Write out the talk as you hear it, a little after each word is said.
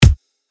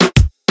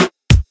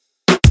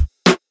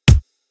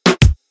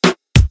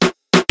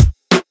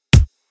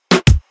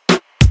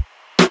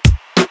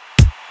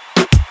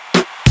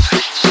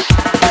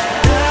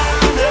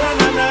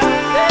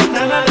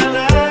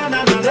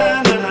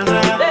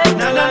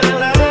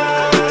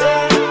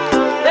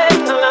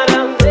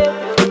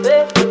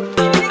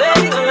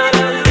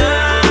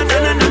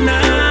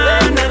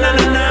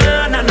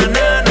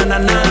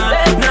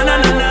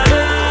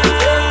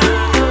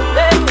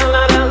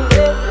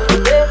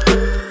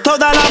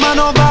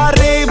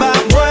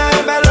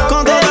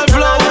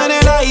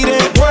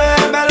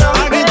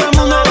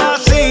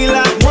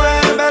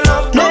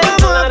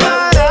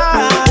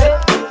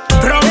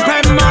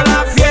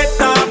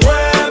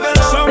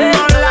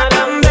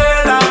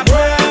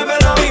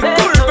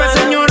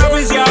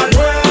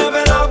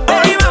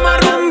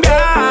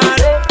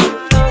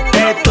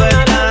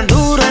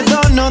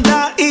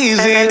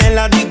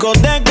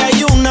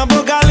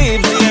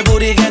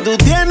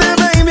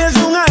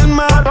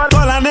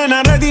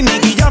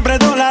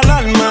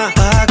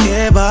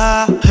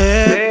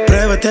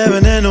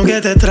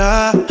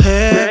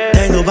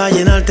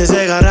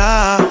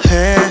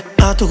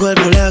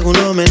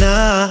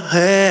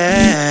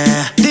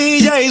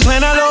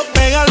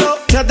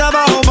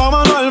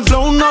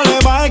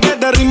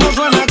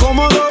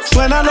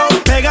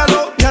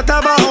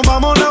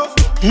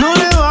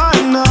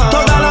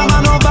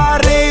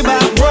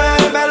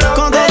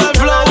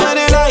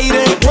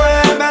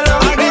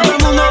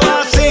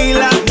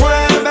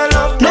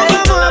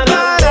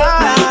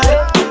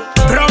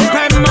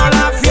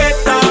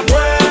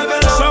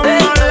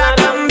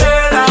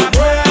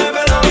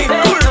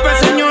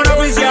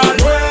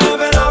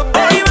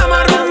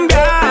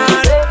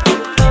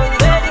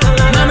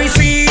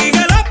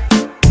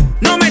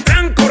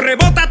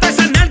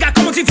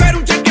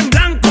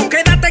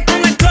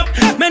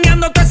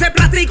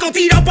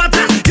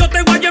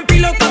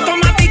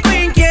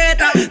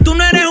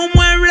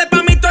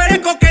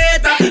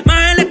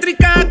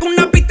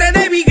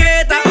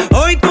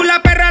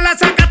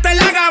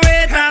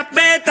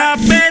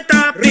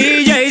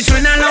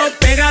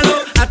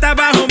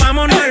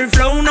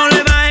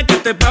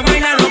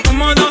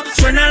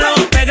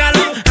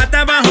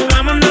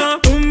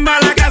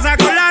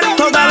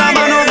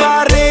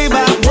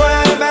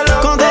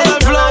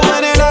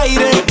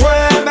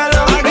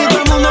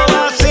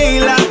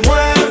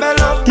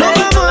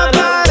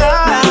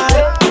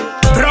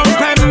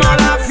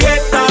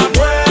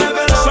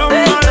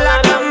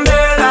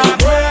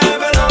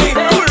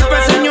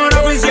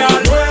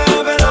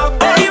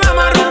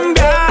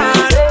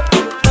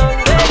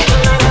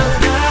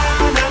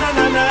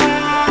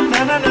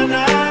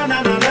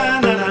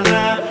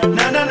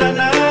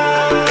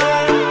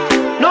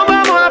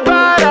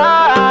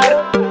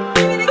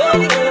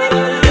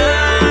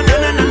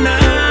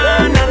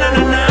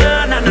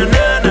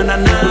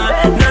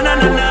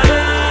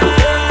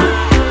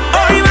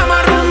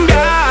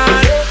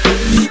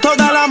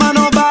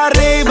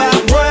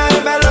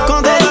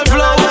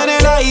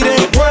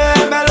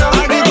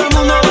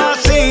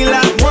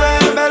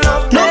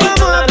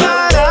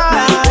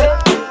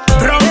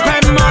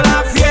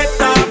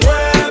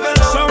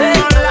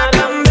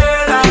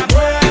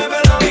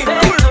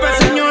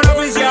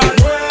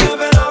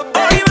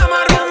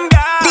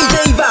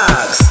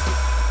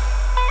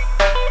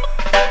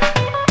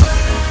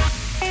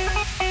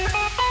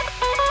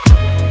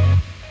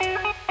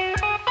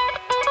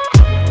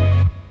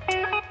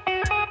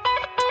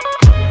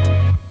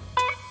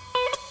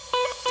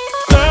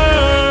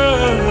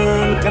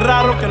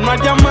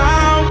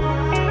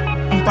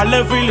par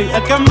de Philly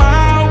he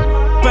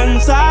quemado,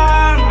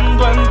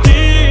 pensando en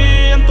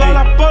ti, en todas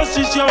las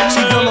posiciones. Si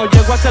yo no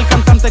llego a ser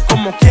cantante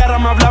como quiera,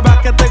 me hablabas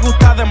que te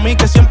gusta de mí,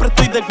 que siempre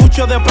estoy de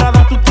Gucci o de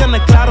Prada. Tú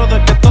tienes claro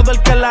de que todo el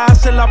que la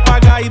hace la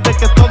paga y de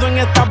que todo en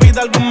esta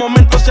vida algún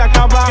momento se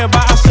acaba. ¿Qué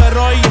vas a hacer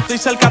hoy? Estoy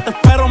cerca, te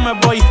espero, me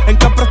voy. ¿En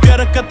qué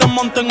prefieres que te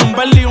monten un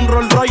Bentley y un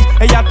Rolls Royce?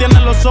 Ella tiene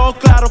los ojos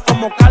claros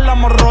como Carla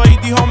Morroy.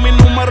 Dijo mi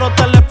número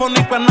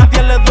telefónico a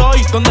nadie le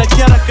doy. Donde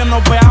quieras que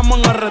nos veamos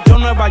en el retiro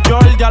Nueva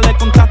York. Ya le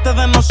contaste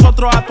de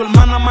nosotros a tu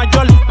hermana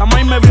mayor. La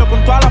maíz me vio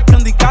con todas las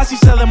prendas y casi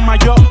se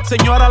desmayó.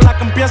 Señora, la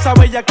que empieza a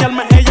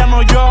bellaquearme, ella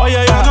no yo.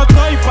 Oye, yo no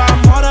estoy pa'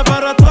 amores,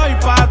 pero estoy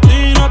pa'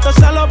 ti. No te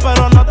celo,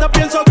 pero no te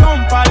pienso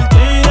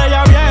compartir.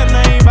 Ella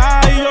viene y va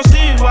y yo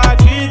sigo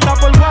aquí. Está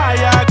por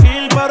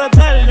Guayaquil, pero es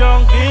del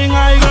John King.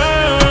 Ay,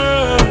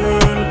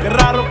 girl, qué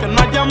raro que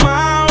no has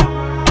llamado.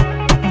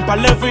 Un par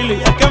de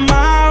Philly he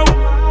quemado,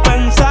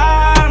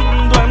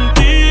 pensando en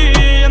ti,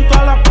 en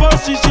todas las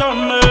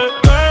posiciones.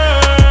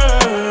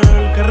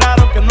 Girl, qué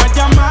raro que no has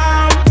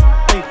llamado.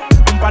 Ey,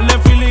 un par de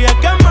Philly he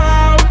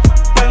quemado,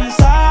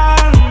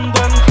 pensando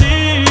en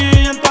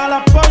ti, en todas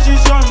las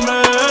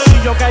posiciones.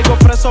 Si yo caigo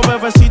preso,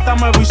 bebecita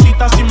me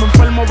visita. Si me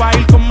enfermo va a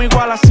ir conmigo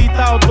a la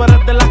cita. O tú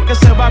eres de las que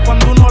se va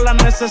cuando uno la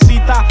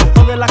necesita,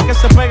 o de las que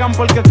se pegan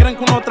porque creen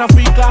que uno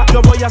trafica.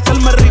 Yo voy a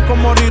hacerme rico,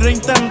 moriré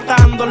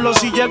intentándolo.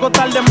 Si llego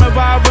tarde me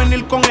va a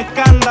venir con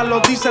escándalo.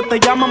 Dice te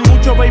llaman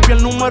mucho, baby,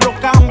 el número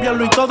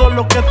cámbialo. Y todo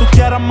lo que tú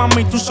quieras,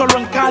 mami, tú solo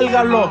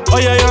encárgalo.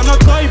 Oye, yo no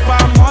estoy pa'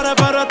 amores,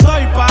 pero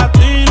estoy pa'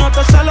 ti. No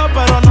te celo,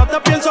 pero no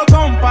te pienso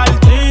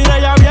compartir.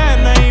 Ella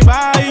viene y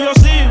va y yo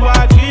sigo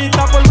aquí.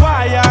 Está por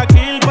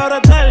Guayaquil, pero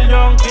es del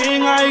John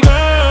King. Ay,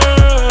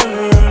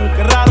 girl,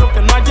 qué raro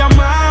que no has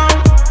llamado.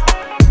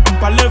 Un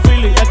par de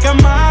Philly he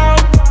quemado,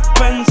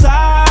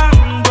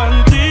 pensando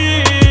en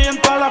ti,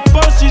 en todas las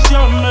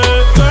posiciones.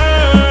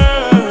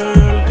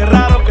 Girl, qué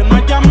raro que no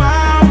has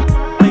llamado.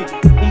 Ey,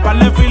 un par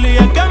de Philly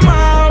he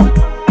quemado,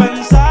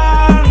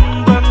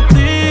 pensando en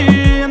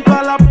ti, en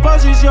todas las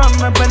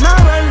posiciones. Ven a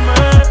verme.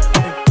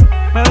 Ey,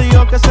 me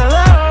dijo que se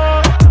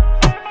dejó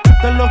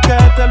de los que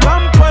te lo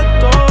han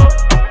puesto.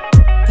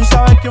 Tú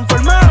sabes quién fue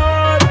el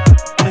mejor.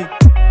 Ey,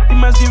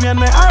 dime si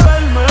vienes a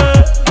verme.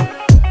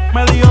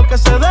 Me dijo que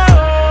se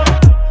dejó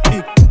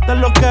de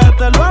los que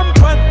te lo han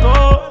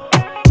puesto.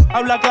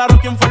 Habla claro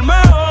quién fue el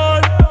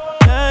mejor.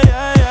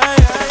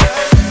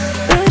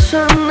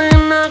 Esa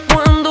nena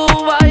cuando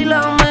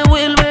baila me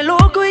vuelve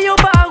loco y yo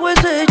pago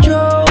ese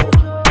show.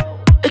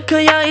 Es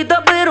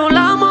calladita pero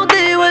la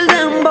motiva el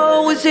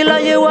dembow. Y si la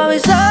llevo a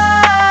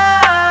besar,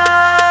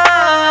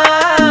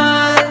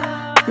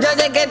 yo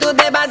sé que tú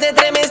te vas a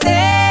estremecer.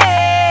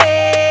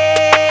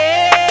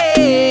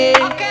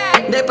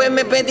 Después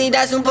me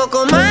pedirás un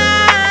poco más.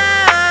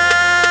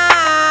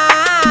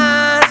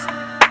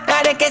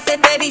 Haré que se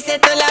te erice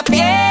toda la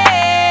piel.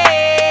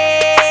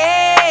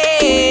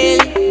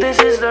 this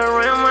is the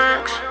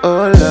remix.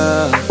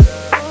 Hola,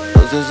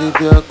 no sé si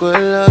te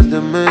acuerdas de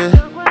mí.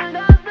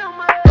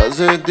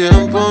 Hace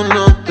tiempo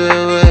no te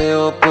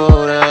veo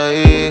por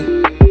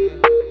ahí.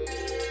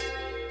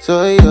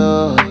 Soy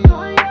yo,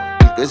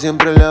 el que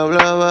siempre le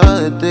hablaba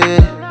de ti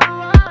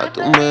a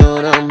tu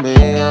mejor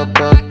amiga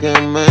pa' que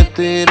me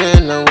tire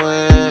la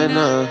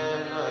buena.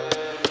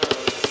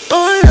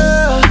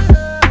 Hola,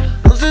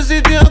 no sé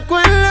si te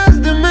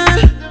acuerdas de mí.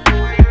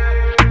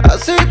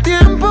 Hace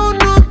tiempo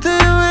no te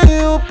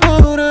veo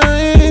por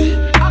ahí.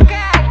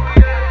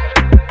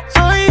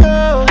 Soy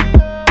yo,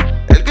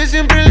 el que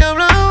siempre le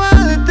hablaba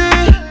de ti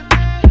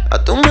a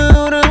tu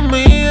mejor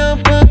amiga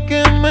pa'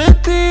 que me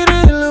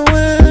tire la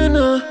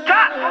buena.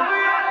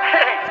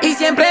 Y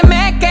siempre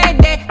me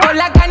quedé con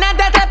las ganas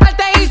de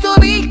atraparte y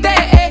subirte.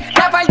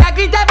 La falda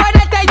grita por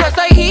yo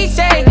soy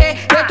Ise.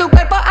 De tu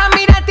cuerpo a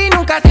mirarte y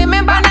nunca se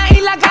me van a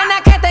ir las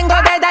ganas que tengo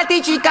de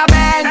darte, chica.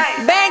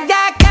 Ven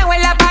ya que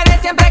en la pared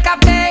siempre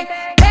capté.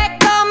 Ven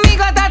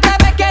conmigo, otra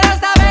vez quiero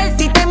saber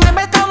si te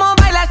mueves como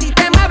bailas, si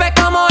te mueves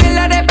como él.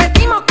 Lo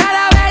repetimos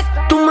cada vez.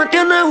 Tú me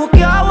tienes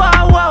buqueado,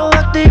 wow, wow,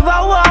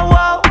 activa, wow,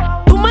 wow.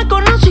 Tú me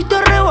conociste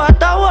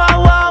arrebatado,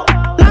 wow, wow.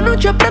 La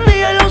noche prendí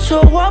y los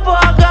ojos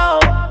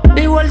apagados.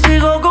 Igual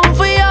sigo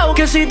confiado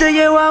que si te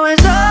llevo a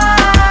besar,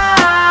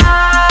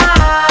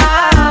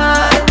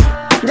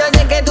 yo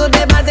sé que tú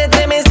te vas a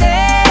estremecer.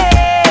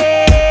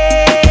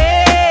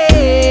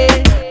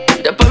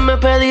 después me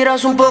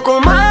pedirás un poco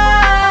más.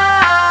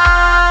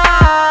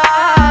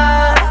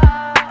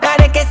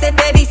 Haré que se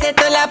te erice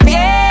toda la piel.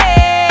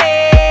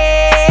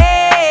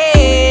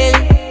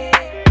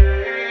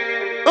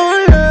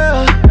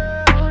 Hola,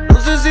 no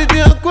sé si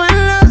te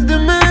acuerdas de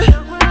mí.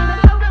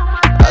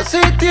 Hace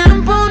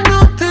tiempo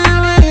no te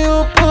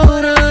veo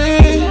por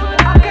ahí.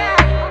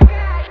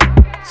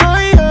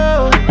 Soy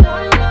yo,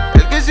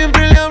 el que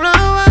siempre le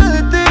hablaba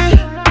de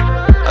ti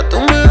a tu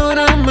mejor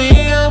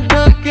amiga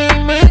pa' que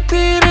me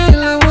tire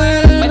la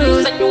buena.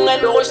 Un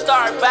nuevo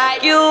star,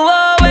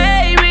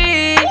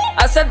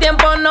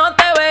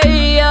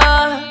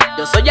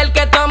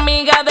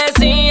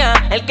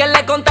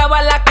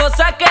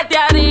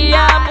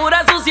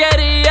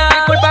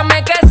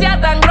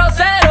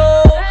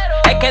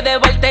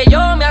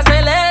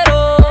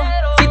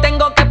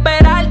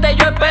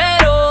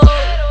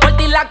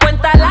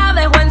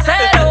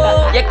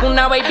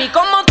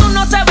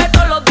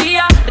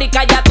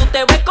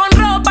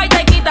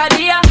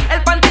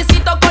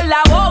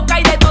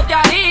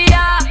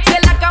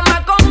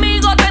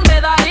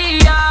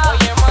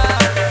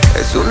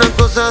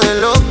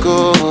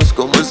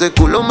 ese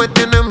culo me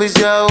tiene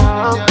enviciado.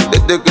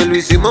 Desde que lo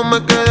hicimos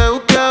me quedé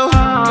buqueado.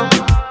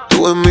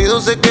 Tus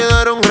gemidos se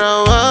quedaron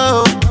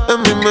grabados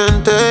en mi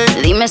mente.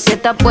 Dime si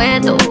estás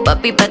puesto,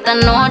 papi, pa' esta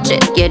noche.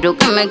 Quiero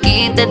que me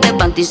quites de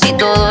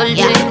panticito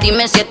dolce.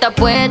 Dime si estás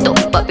puesto,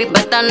 papi, pa'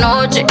 esta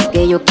noche,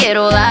 que yo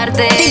quiero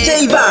darte.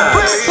 DJ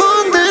Vance.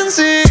 Ponte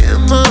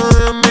encima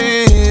de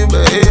mí,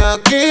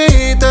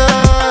 bellaquita.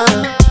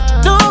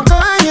 No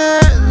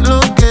calles lo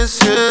que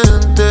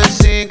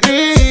sientes y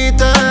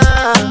grita.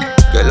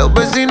 Que los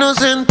vecinos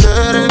se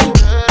enteren.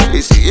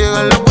 Y si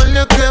llegan los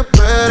guardias que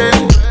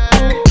esperen.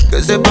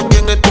 Que sepan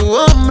quién es tu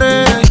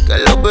hombre. Que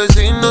los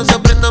vecinos se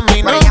aprendan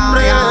mi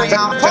nombre.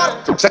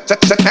 Se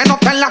te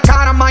nota en la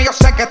cara, ma, yo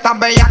sé que estás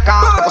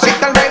bellaca. Te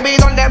pusiste el baby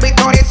doll de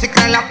Victoria y si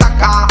crees la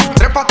ataca.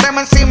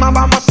 Trépateme encima,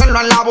 vamos a hacerlo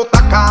en la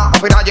butaca.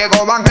 Mira,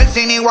 llegó Van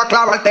Helsing igual a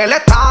clavarte la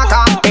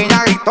estaca.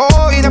 Ella gritó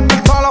y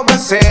despertó a los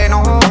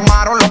vecinos.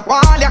 Llamaron los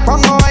guardias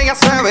cuando ella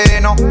se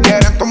vino.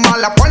 Quieren tumbar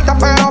la puerta,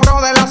 pero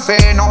bro de la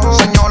seno.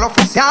 Señor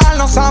oficial,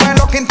 no sabe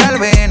lo que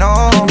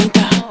intervino.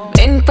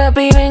 Ven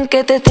papi, ven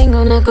que te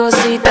tengo una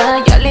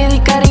cosita. Ya le di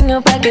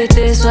cariño pa' que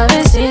esté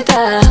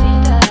suavecita.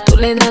 Tú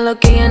le das lo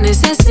que ella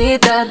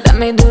necesita.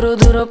 Dame duro,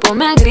 duro,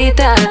 ponme a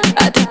gritar.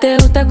 A ti te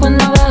gusta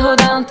cuando bajo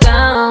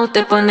downtown.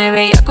 Te pone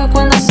bellaco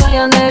cuando soy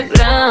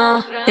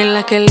underground. En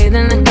las que le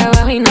dan hasta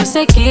abajo y no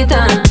se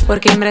quitan.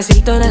 Porque en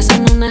Brasil todas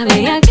son unas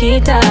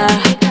bellaquitas.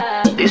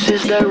 This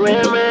is the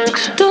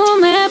remix. Tú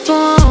me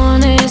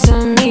pones a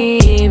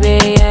mí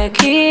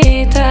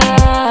bellaquita.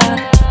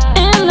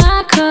 En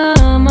la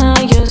cama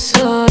yo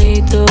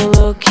soy tu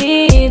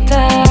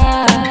loquita.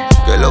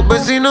 Que los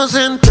vecinos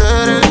se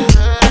enteren.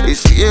 Y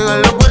si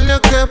llegan los guardias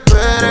que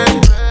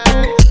esperen.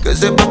 Que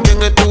sepan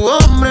quién es tu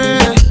hombre.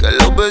 Que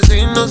los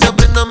vecinos se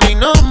aprendan mi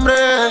nombre.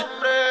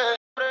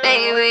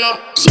 Baby,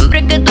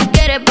 siempre que tú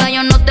quieres pa'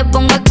 yo no te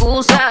pongo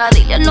excusa.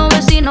 Dile a los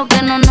vecinos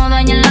que no nos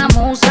dañen la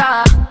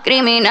musa.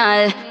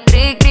 Criminal,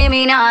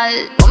 criminal.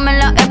 Ponme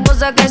la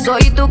esposa que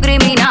soy tu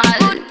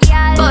criminal.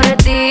 Por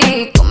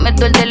ti,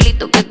 cometo el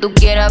delito que tú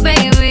quieras,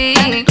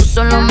 baby. Tú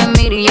solo me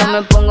miras y yo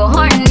me pongo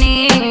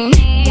horny.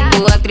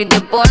 Tu actriz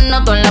de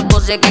porno, todas las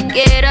poses que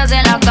quieras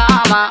en la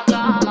cama.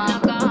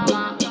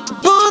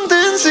 Ponte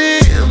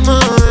encima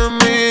de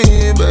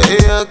mí,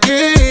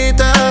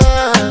 bellaquita.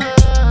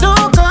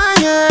 No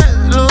calles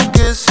lo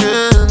que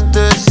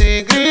sientes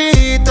y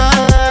grita.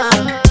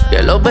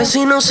 Que los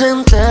vecinos se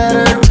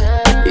enteren.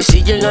 Y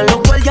si llegan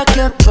los guardias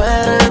que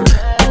esperen.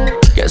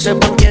 Que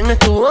sepan quién es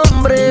tu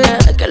hombre.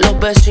 Que los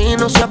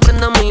vecinos se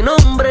aprendan mi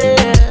nombre.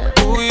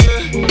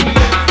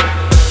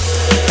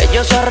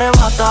 Ella se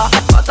arrebata,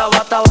 bata,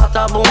 bata,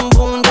 bata, boom,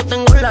 boom. Yo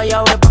tengo la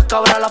llave pa'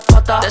 cabrar las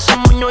patas. De ese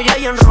moño ya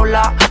y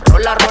enrola,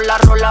 rola, rola,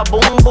 rola,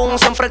 boom, boom.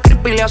 Siempre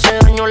creepy le hace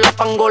daño la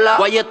pangola.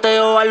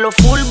 Guayeteo a lo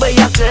full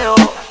bellaqueo.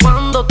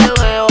 Cuando te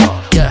veo,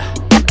 yeah.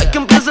 Es que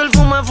empieza el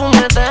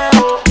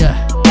fumeteo,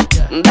 yeah.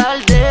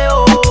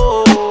 Daldeo,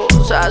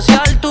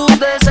 saciar tus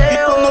deseos.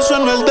 Y cuando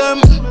suena el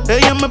dem,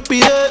 ella me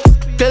pide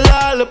que la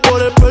jale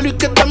por el pelo y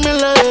que también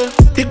le dé.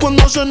 Y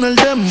cuando suena el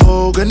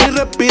demo, que ni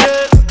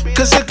respire,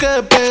 que se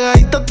quede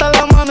pegadita hasta el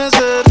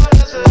amanecer.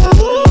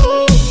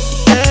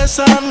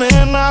 Esa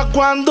nena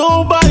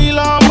cuando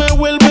baila me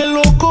vuelve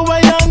loco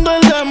bailando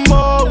el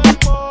dembow.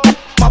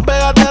 Más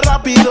pégate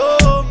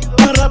rápido,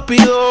 más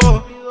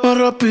rápido, más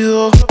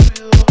rápido.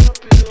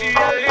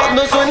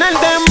 Cuando suena el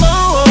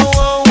dembow,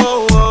 oh,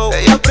 oh, oh,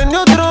 ella prende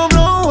otro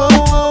blow, oh,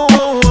 oh,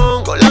 oh,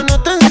 oh. Con la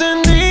nota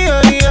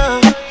encendida, yeah.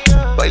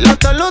 Baila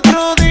hasta el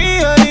otro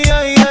día,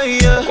 yeah, yeah,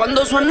 yeah.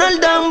 Cuando suena el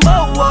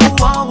dembow, wow,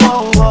 wow,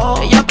 wow,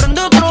 wow. Ella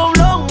prende otro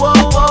blow,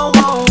 wow, wow,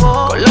 wow,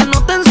 wow. Con la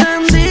nota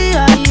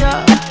encendida,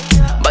 yeah.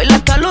 Baila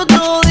hasta el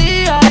otro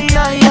día,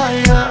 yeah, yeah,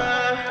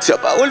 yeah. Se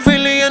apagó el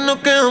fil y ya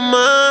no queda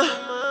más.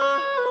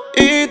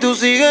 Y tú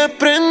sigues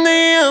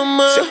prendida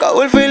más. Se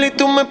acabó el fil y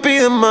tú me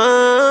pides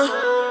más.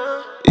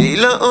 Y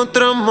la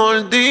otra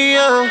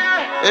mordida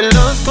en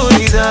la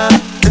oscuridad.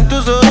 En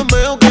tus ojos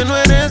veo que no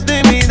eres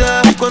de mi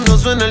edad. Y cuando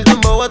suena el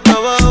dembow hasta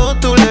abajo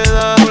tú le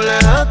das, tú le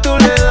das, tú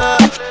le das.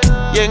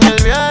 Y en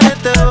el viaje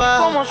te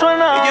vas. ¿Cómo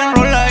suena? Ella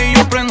enrola y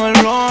yo prendo el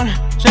blon.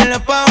 Se le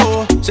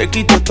apagó, se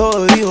quitó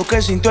todo, dijo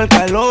que sintió el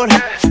calor.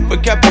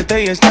 Fue que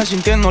apreté y está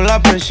sintiendo la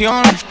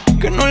presión.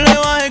 Que no le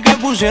baje que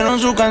pusieron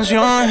su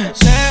canción.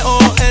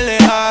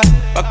 C-O-L-A,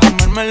 pa'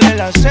 comérmele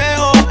la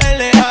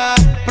C-O-L-A.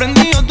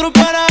 Prendí otro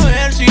para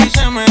ver si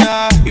se me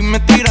da. Y me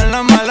tiran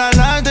las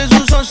malas de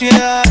su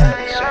sociedad.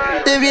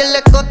 Te vi el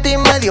escote y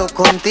me dio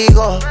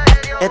contigo.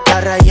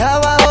 Está rayada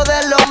abajo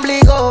del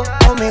ombligo.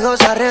 Conmigo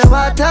se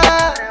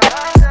arrebata.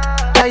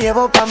 La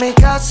llevo pa' mi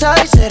casa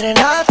y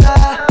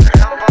serenata.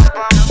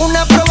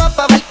 Una prueba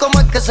pa' ver cómo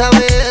es que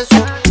sabe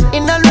eso.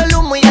 Inhalo el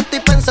humo y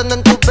estoy pensando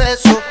en tus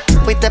besos.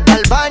 Fuiste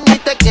pa'l baño y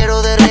te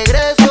quiero de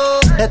regreso.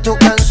 Es tu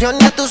canción,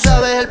 ya tú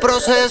sabes el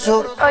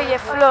proceso. Oye,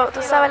 Flo, tú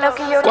sabes lo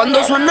que yo Cuando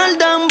quiero. suena el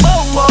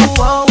dembow, wow,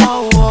 wow,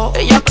 wow, wow.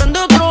 Ella prende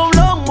otro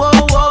blon, wow,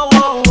 wow,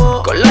 wow,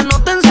 wow. Con la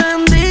nota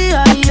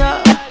encendida,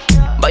 yeah.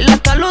 Baila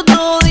hasta el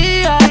otro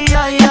día,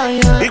 yeah, yeah,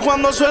 yeah. Y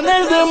cuando suena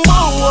el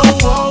dembow, wow,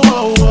 wow,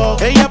 wow, wow.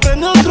 Ella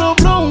prende otro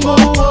blon, wow,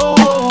 wow,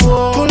 wow,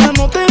 wow. Con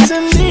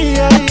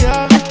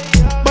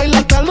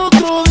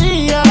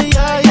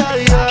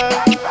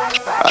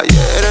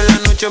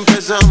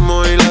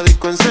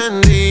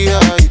encendía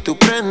y tú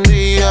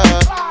prendías.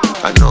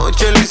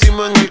 Anoche lo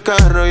hicimos en el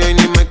carro y hoy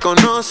ni me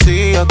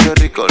conocía. Qué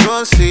rico lo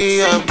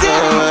hacía,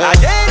 bebé.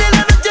 Ayer en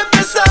la noche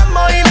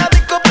empezamos y la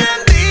disco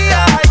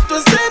prendía y tú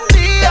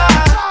encendías.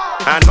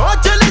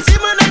 Anoche lo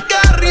hicimos en el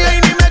carro y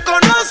hoy ni me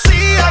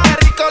conocía. Qué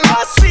rico lo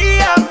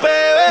hacía,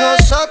 bebé.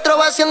 Nosotros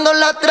va haciendo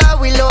la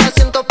trago y los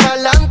asientos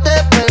pa'lante,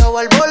 pegado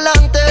al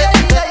volante.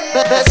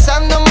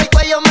 Besándome el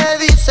cuello me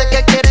dice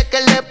que quiere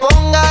que le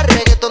ponga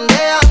reggaetón de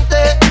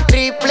antes.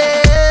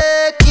 Triple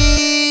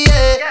X,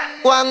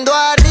 cuando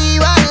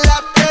arriba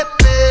la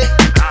trepe.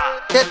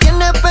 Te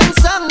tienes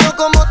pensando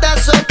cómo te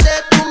azoté.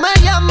 Tú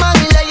me llamas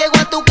y le llego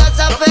a tu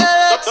casa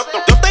FedEx.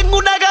 Yo tengo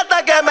una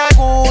gata que me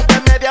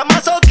gusta, media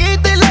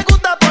masoquita y le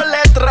gusta por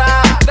letra.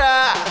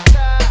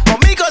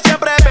 Conmigo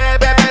siempre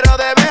bebe, pero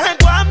de vez en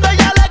cuando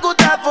ella le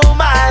gusta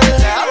fumar.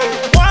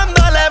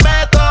 Cuando le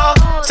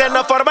meto, se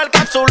nos forma el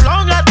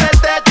capsulón hasta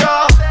el techo.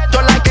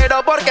 Yo la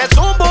quiero porque es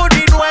un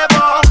booty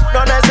nuevo.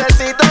 No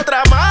necesito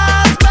otra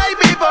más,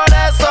 baby, por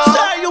eso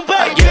soy un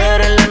baby.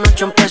 Ayer en la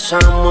noche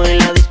empezamos y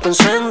la disco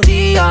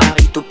encendía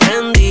y tú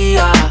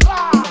prendías.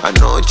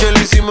 Anoche lo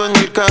hicimos en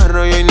el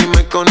carro y hoy ni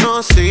me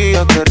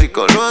conocía. Qué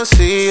rico lo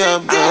hacía,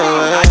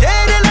 bebé.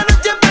 Ayer en la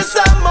noche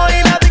empezamos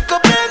y la disco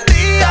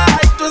prendía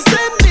y tú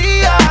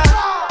encendías.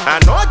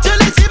 Anoche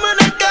lo hicimos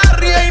en el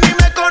carro y hoy ni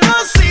me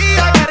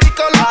conocía. Qué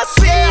rico lo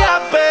hacía,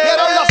 bebé.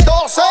 Dieron las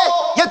 12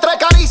 y entre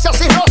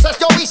caricias y roces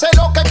yo hice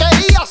lo que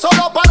quería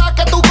solo para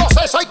que tú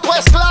goces. Soy tu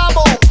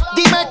esclavo,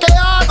 dime qué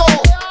hago.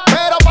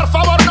 Pero por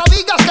favor no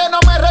digas que no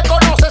me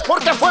reconoces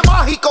porque fue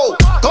mágico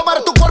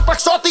tomar tu cuerpo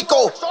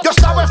exótico. Yo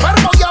estaba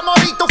enfermo y a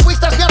morir, tú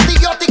fuiste mi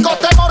antibiótico.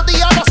 Te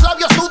mordía los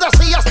labios, tú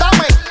decías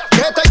dame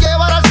que te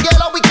llevará al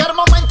cielo y que el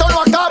momento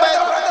no acabe.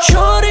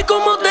 Shorty,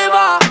 ¿cómo te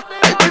va?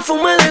 El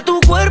perfume de tu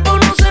cuerpo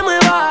no se me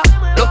va.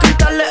 Los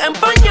cristales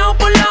empañados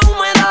por la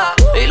humedad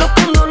y los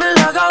condones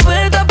en la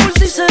gaveta por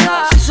si se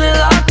da. Si se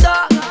da,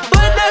 da. Tú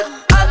eres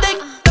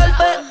adicta al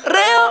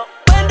perreo,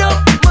 pero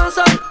más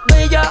al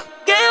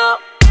bellaqueo.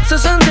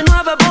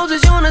 69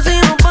 posiciones y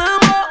nos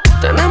vemos.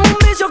 Tenemos un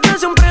vicio que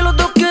siempre los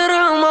dos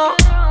queremos.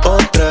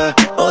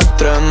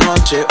 Otra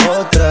noche,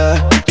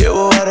 otra.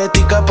 Llevo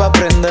aretica pa'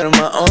 prender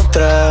más.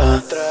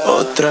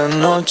 Otra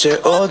noche,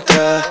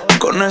 otra.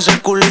 Con ese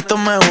culito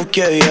me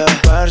buqueía.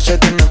 Parce,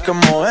 tiene que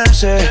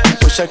moverse.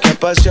 Pues hay que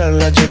pasear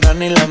la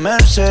Jordan y la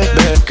Merced.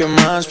 Ver qué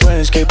más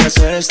pues que hay que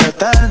hacer esta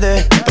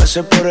tarde.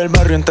 Pasé por el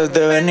barrio antes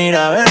de venir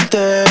a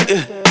verte.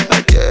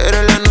 Ayer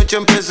en la noche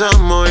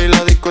empezamos y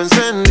la disco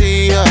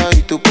encendía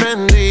y tú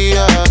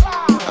prendías.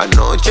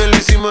 Anoche lo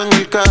hicimos en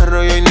el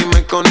carro y hoy ni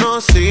me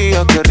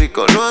conocía. Qué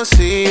rico lo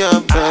hacía,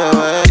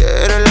 bebé.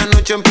 Ayer en la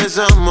noche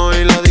empezamos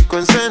y la disco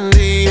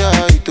encendía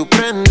y tú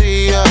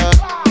prendías.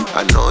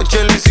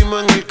 Anoche lo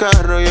hicimos en el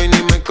carro y hoy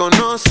ni me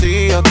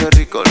conocía. Qué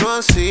rico lo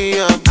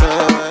hacía,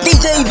 bebé.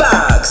 DJ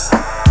Bugs.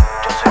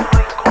 Yo soy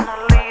rico,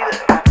 no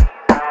líder.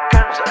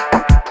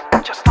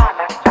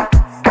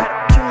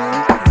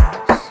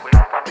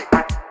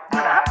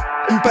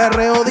 Un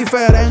perreo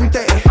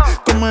diferente,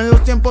 como en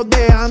los tiempos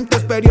de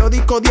antes.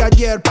 Periódico de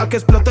ayer, pa' que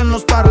exploten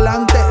los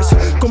parlantes.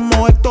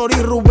 Como Héctor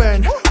y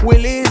Rubén,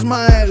 Willy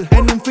Ismael.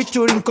 En un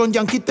featuring con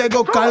Yankee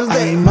Tego Calde.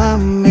 Ay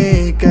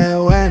mami, qué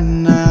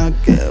buena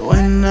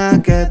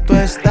que tú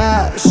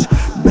estás.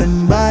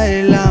 Ven,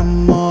 baila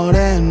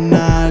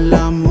morena,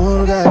 la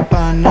murga de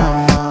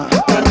Panamá.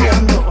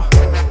 Perreando,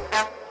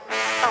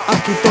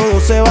 aquí todo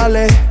se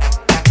vale.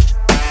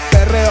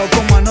 Perreo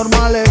como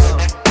anormales.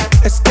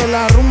 Es que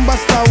la rumba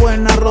está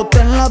buena,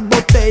 roten las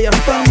botellas,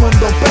 todo el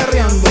mundo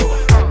perreando.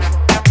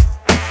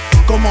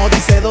 Como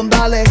dice Don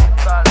Dale,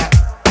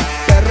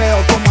 perreo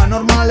como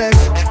anormales.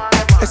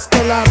 Es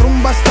que la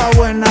rumba está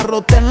buena,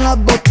 roten las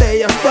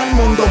botellas, todo el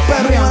mundo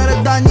perreando.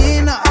 Mujeres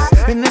dañinas,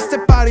 en este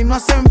party no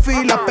hacen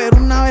fila, pero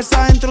una vez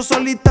adentro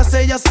solitas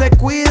ellas se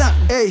cuidan.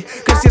 Ey,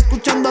 crecí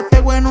escuchando a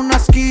Tego en una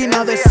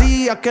esquina.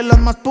 Decía que las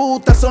más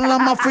putas son las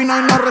más finas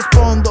y no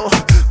respondo.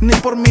 Ni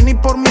por mí ni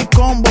por mi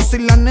combo. Si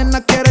la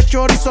nena quiere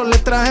chorizo le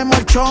trajemos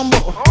el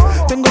chombo.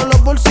 Tengo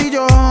los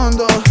bolsillos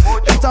hondos,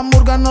 esta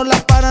hamburga no la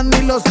paran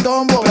ni los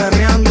tombos.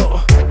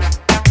 Perreando,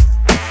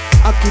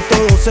 aquí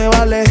todo se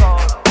vale.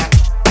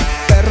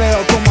 Perreo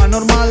como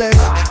anormales.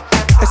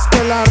 Es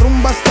que la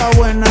rumba está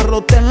buena,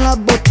 roten las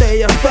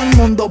botellas, todo el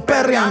mundo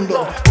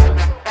perreando.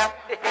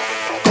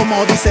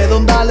 Como dice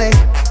Don Dale,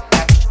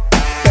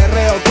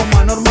 perreo como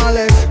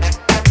anormales.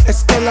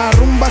 Es que la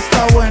rumba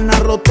está buena,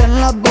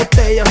 roten las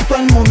botellas, todo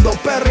el mundo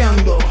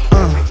perreando.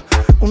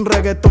 Un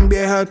reggaetón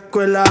vieja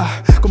escuela,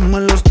 como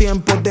en los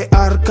tiempos de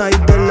Arca y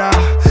Vela.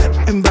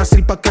 En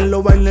Brasil pa' que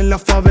lo bailen la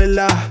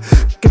favela.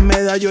 Que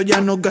medallo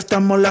ya nos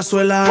gastamos la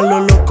suela a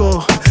lo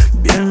loco.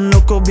 Bien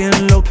loco,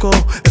 bien loco.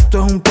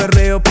 Esto es un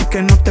perreo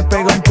porque no te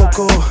pega un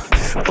poco.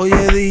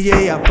 Oye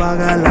DJ,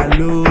 apaga la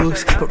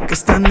luz, porque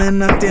estas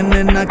nenas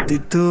tienen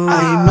actitud.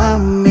 Ay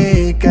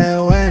mami, qué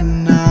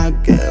buena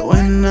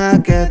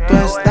que tú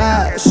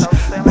estás.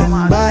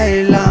 Ven,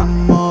 baila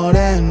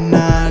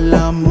morena,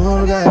 la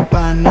murga de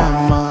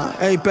Panamá.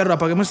 Ey perro,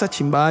 apaguemos esa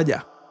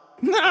chimbaya.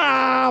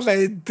 Nah,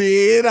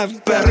 mentira,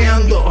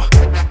 perreando.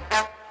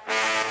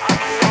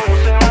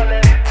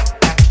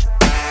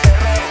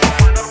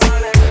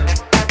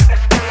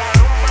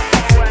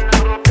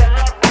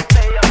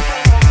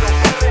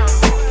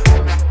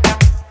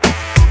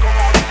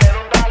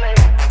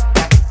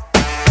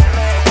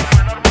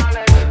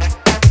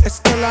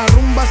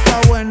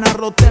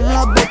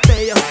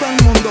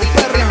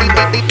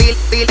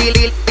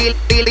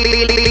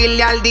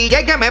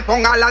 DJ que me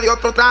ponga la de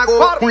otro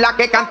trago. Con la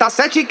que canta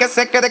Sechi que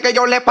se quede que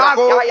yo le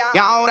pago. Y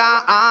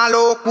ahora a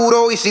lo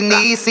oscuro y sin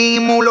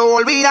disimulo,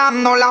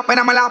 olvidando la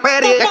pena me la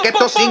perdí. Es que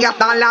esto sigue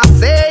hasta las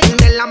 6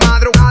 de la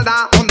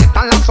madrugada. ¿Dónde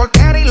están las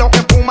solteras y los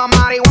que fuman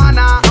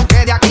marihuana?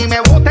 Aunque de aquí me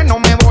boten, no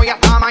me voy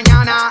hasta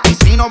mañana. Y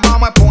si nos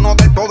vamos es por uno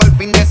del todo el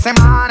fin de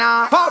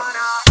semana.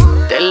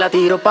 Te la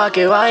tiro pa'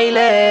 que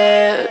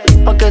baile,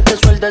 pa' que te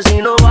sueltes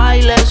y no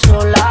bailes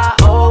sola.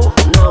 Oh,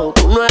 no,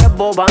 tú no eres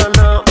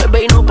bobana,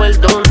 bebé y no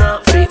perdona.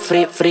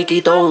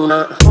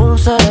 Friquitona.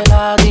 Ponce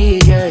la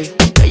DJ,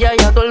 ella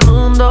ya todo el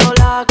mundo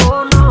la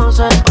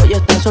conoce. Hoy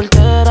está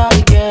soltera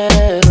y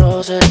quiere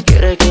roce,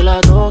 quiere que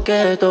la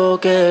toque.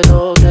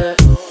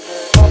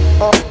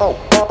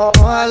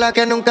 Ojalá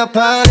que nunca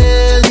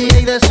pare el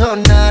DJ de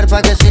sonar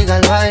pa' que siga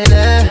el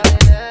baile.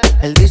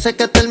 Él dice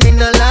que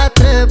termina a las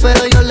 3,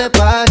 pero yo le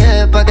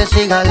pagué pa' que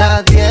siga a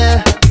las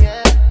 10.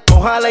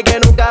 Ojalá que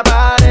nunca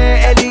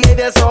pare el DJ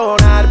de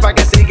sonar pa'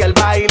 que siga el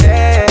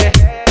baile.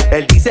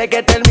 Él dice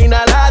que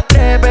termina a las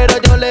 3, pero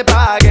yo le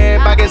pagué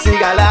pa' que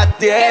siga a las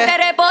 10. Que se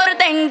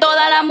reporten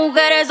todas las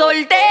mujeres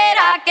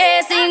solteras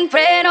que sin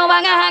freno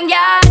van a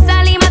janguear.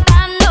 Salí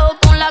matando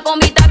con la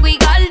combi, taco y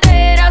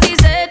cartera. Si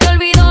se te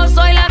olvidó,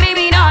 soy la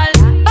criminal.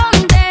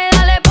 Ponte,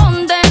 dale,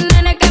 ponte,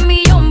 nene, que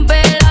mi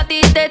jumper a ti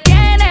te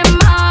tiene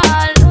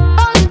mal.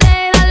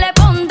 Ponte, dale,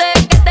 ponte,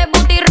 que este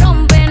booty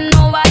rompe,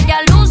 no vaya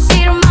a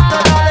lucir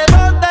mal. Dale,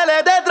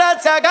 póntele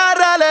detrás,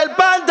 agárrale el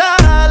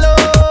pantalón.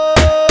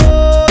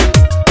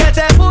 Que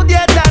ese booty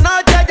esta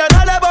noche yo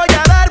no le voy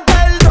a dar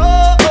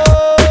perdón.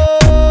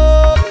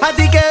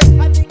 Así que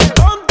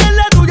ponte en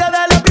la tuya de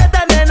la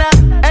fiesta, nena.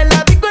 En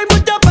la disco hay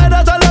mucho,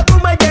 pero solo tú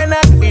me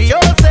llenas. Y yo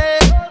sé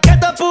que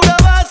esto es puro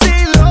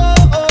vacilón.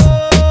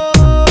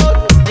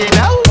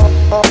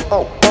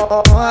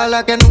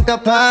 Ojalá que nunca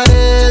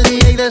pare el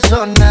DJ de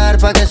sonar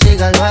pa' que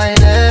siga el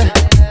baile.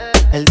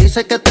 Él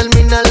dice que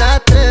termina a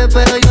las 3,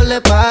 pero yo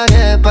le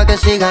pagué pa' que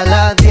siga a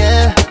las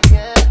 10.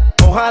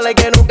 Ojalá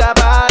que nunca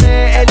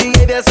pare el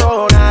DJ de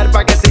sonar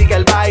pa' que siga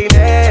el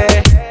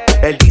baile.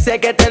 Él dice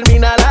que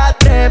termina a las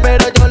 3,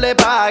 pero yo le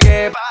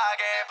pagué.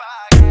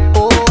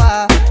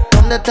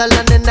 ¿Dónde está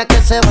la nena que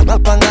se van a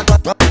toa?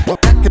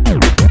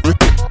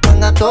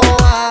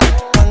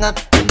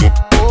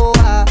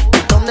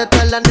 ¿Dónde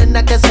está la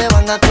nena que se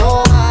van a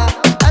toa?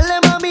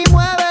 Dale mami,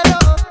 muévelo.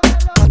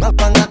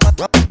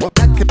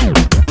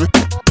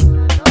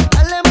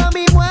 Dale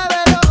mami,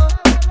 muévelo.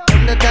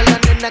 ¿Dónde está la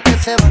nena que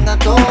se van a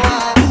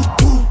toa?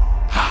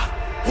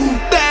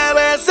 De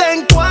vez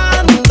en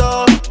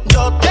cuando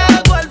yo te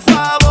hago el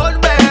favor,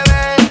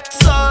 bebé.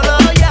 Solo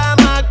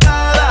llama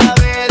cada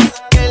vez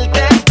que él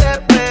te esté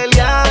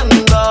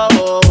peleando.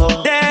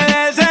 De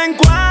vez en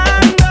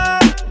cuando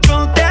yo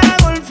te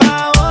hago el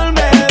favor,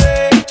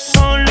 bebé.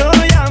 Solo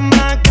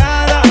llama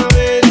cada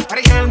vez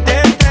que él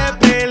te esté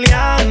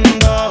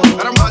peleando.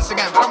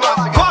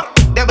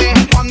 De vez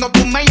en cuando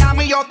tú me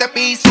llamas y yo te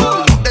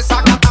piso. No te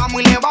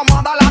sacatamos y le vamos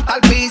a dar hasta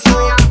el piso.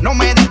 No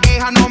me des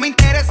quejas, no me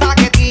interesa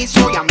que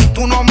piso. Y a mí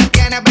tú no me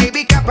tienes,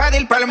 baby, que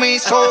pedir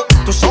permiso.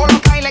 Tú solo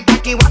caile que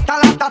aquí va hasta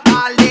la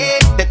tarde.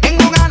 Te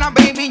tengo ganas,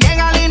 baby,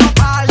 llegale y no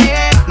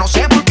tarde. No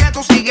sé por qué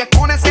tú sigues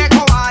con ese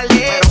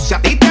cobarde, pero si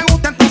a ti te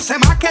gusta, entonces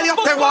más que Dios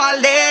te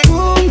guarde.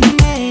 Tú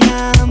me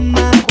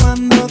llamas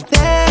cuando te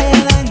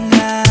dan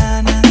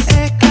ganas.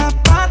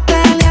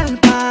 Escapátele al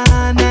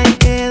pana y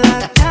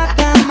quédate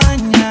hasta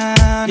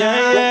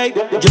mañana.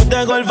 Yo te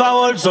hago el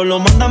favor, solo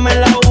mándame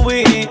la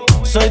UV.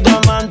 Soy tu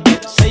amante,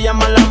 se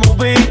llama la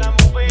movie.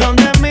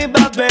 Donde mi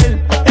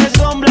papel es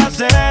un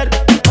placer.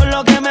 Por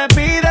lo que me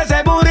pide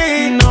ese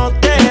booty. No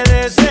te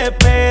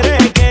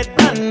desesperes, que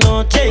esta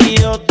noche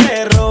yo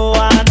te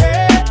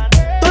robaré.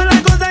 Todas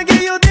las cosas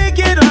que yo te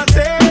quiero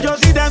hacer, yo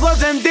sí te hago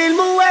sentir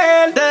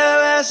mujer. De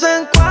vez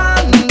en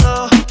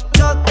cuando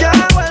yo te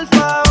hago el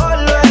favor,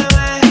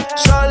 bebé.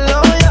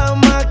 Solo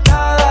llama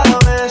cada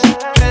vez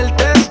que él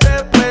te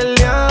esté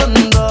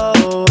peleando.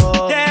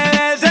 De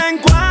vez en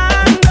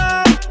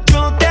cuando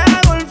yo te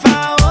hago el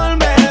favor,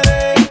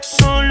 bebé.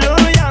 Solo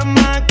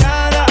llama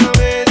cada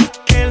vez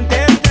que él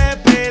te esté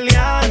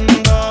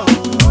peleando.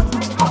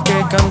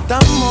 Que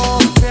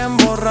cantamos bien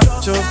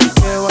borrachos,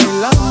 que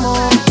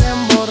bailamos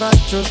bien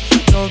borrachos,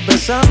 nos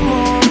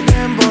besamos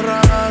bien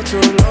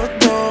borrachos los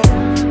dos.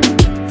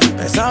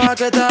 Pensaba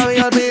que te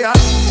había olvidado,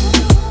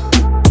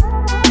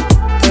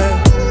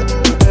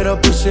 pero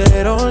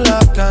pusieron la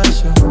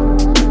canción.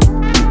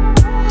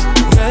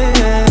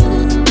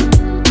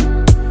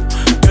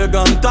 Que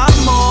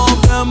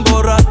cantamos bien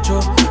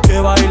borrachos, que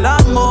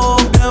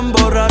bailamos bien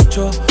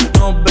borrachos,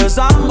 nos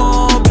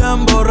besamos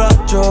bien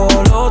borrachos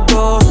los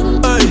dos.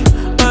 Ey,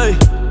 ey,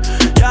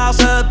 ya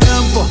hace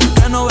tiempo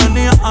que no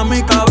venía a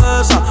mi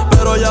cabeza,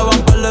 pero ya van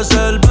par de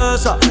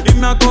cerveza y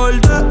me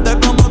acordé de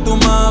cómo tú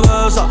me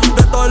besas,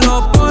 de todos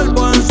los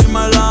polvos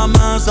encima de la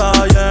mesa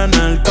y en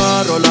el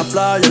carro, la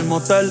playa, el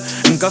motel,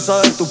 en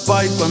casa de tu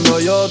pai cuando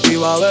yo te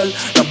iba a ver.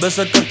 Las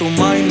veces que tu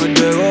mai nos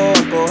llegó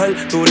a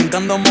coger. Tú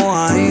brincando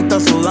mojadita,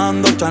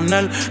 sudando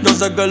Chanel. Yo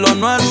sé que lo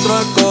nuestro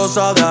es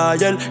cosa de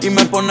ayer y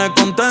me pone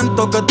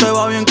contento que te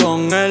va bien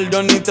con él.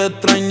 Yo ni te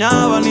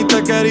extrañaba ni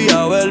te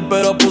quería ver,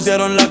 pero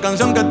pusieron la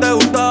canción que te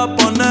gustaba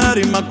poner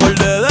y me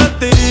acordé de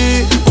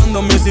ti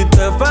cuando me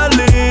hiciste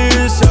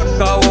feliz. Se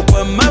acabó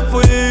pues me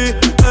fui,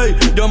 hey,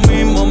 yo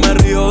mismo me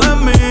río de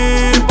mí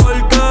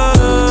porque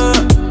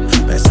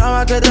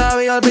pensaba que te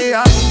había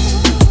olvidado,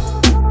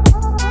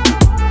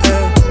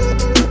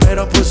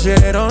 pero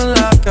pusieron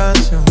la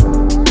canción,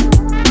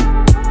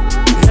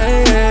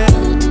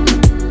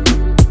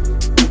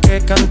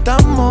 que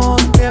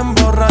cantamos bien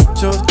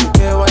borrachos,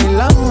 que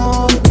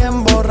bailamos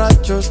bien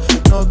borrachos,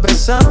 nos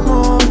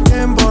besamos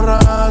bien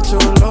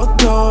borrachos los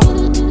dos.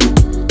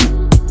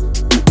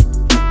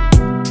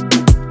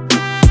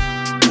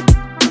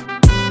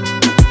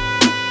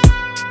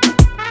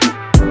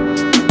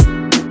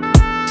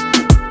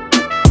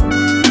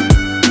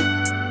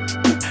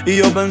 y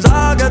yo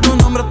pensaba que tu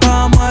nombre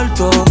estaba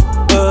muerto,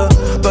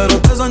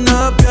 pero te soñé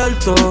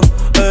despierto.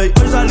 Ey,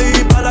 hoy salí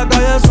pa' la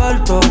calle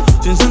suelto,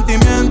 sin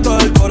sentimiento,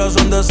 el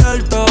corazón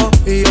desierto.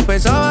 Y yo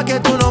pensaba que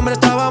tu nombre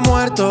estaba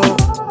muerto,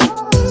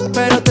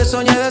 pero te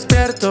soñé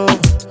despierto.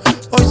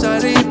 Hoy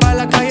salí pa'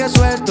 la calle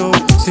suelto,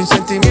 sin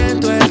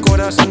sentimiento, el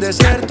corazón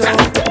desierto.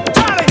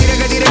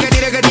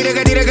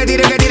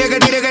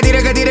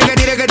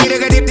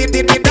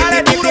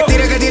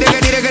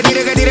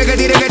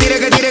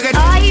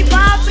 Ay,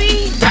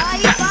 papi,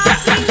 ay,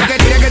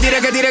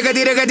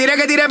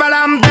 que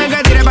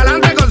tire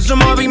pa'lante con su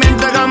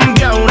movimiento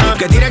campeona.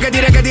 Que tire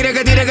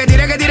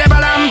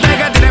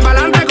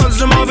pa'lante con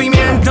su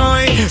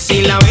movimiento. Y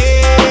si la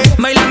ve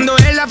bailando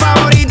es la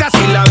favorita,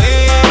 si la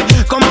ve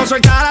como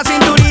suelta la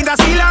cinturita,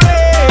 si la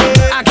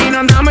ve aquí no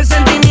andamos el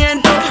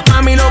sentimiento,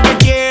 mami lo que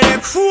quiere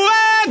es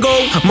fuego.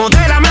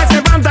 Modélame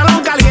ese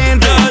pantalón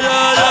caliente.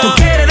 Tú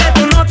quieres de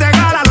esto, no te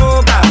hagas la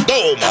loca.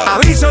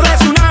 Aviso de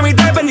tsunami,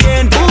 estoy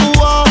pendiente.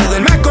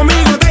 Duermes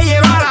conmigo, te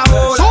lleva la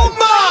ola.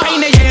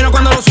 Peine lleno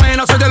cuando lo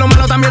sueno, soy de lo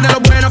malo, también de lo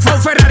bueno. Fue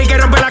un Ferrari que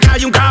rompe la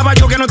calle, un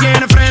caballo que no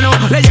tiene freno.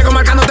 Le llego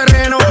marcando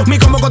terreno, mi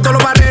combo con todos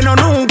los barrenos.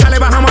 Nunca le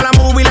bajamos a la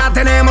movie, la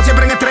tenemos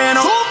siempre en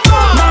estreno.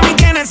 Mami,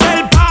 tienes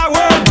el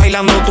power,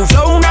 bailando tu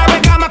flow, una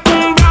beca más que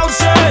un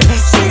browser.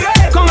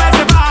 Sigue con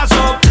ese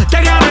paso,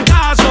 te gana el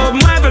caso.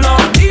 Muévelo,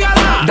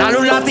 dígala, dale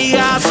un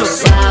latigazo.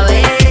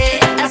 Suave,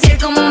 así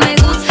es como me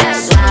gusta,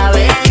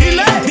 suave.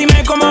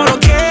 Dime cómo lo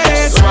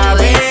quieres,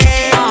 suave.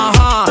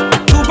 Ajá,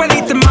 tú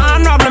pediste más,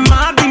 no hables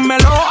más,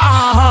 dímelo,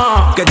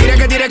 ajá. Que tire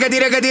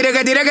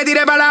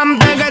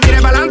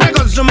pa'lante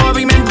con su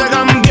movimiento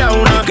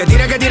campeona. Que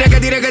tire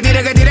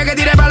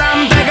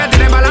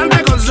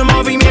pa'lante con su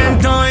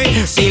movimiento.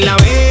 Y si la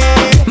ve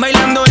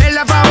bailando es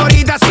la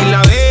favorita, si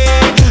la ve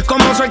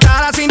como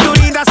suelta la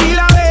cinturita, si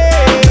la ve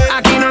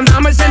aquí no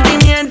andamos el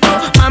sentimiento,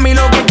 mami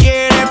lo que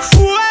quiere es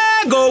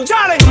fuego.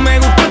 Chale. Tú me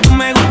gusta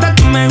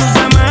más,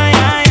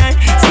 ay, ay.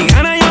 Si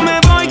gana yo me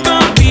voy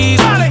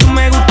contigo. Chale. Tú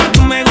me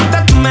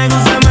gusta más,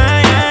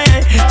 ay,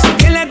 ay. Si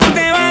pierdes tú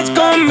te vas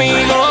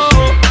conmigo.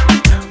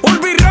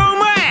 Ulvi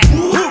Rome.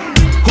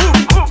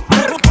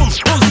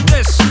 Who's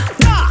this?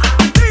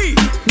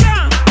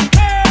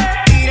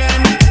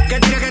 Que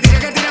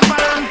tiren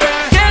pa'lante.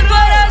 ¿Qué tú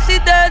harás si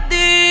te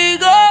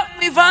digo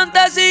mi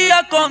fantasía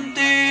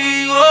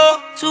contigo?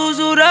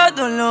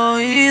 Susurrado al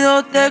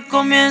oído te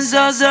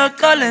comienzas a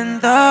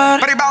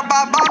calentar.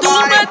 Tú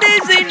me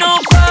dices y nos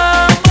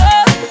vamos,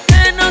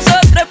 que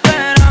nosotros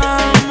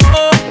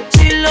esperamos.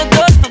 Si los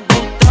dos nos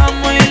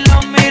gustamos y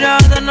la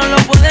mirada no lo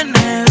pueden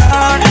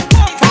negar.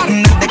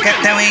 Desde que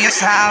te vi yo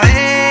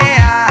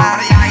sabía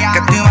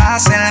que tú ibas a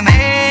ser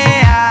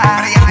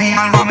mía.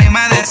 Algo a mí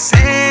me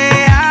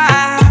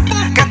desea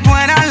que tú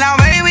eras la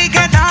baby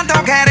que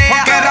tanto quería.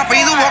 Porque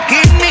rápido hubo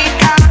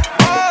química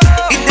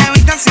y te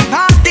vi tan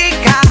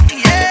simpática.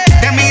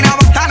 Te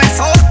miraba tan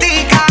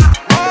exótica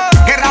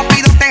que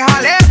rápido te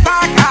jalé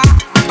pa' acá.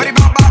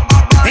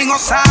 Y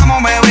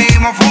gozamos,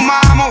 bebimos,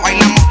 fumamos,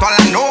 bailamos toda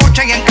la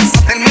noche y en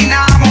casa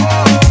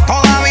terminamos.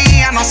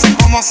 Todavía no sé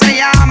cómo se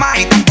llama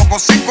y tampoco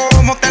sé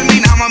cómo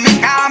terminamos en mi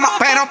cama,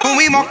 pero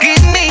tuvimos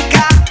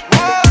química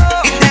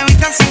y te vi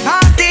tan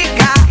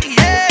simpática.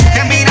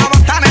 Te miraba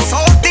tan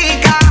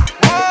exótica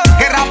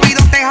que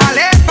rápido te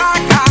jalé pa'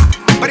 acá.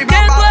 ¿Qué tú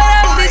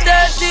harás si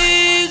te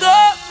digo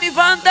mi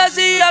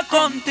fantasía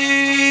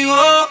contigo?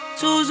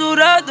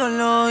 Susurrado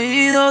al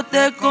oído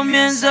te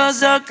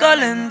comienzas a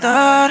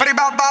calentar.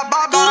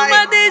 Tú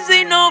me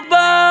dices y nos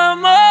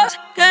vamos,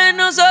 que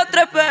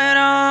nosotros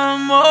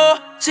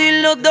esperamos.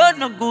 Si los dos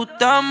nos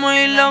gustamos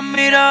y la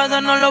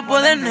mirada no lo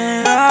pueden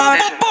negar.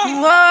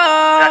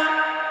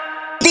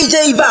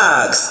 DJ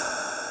Bugs.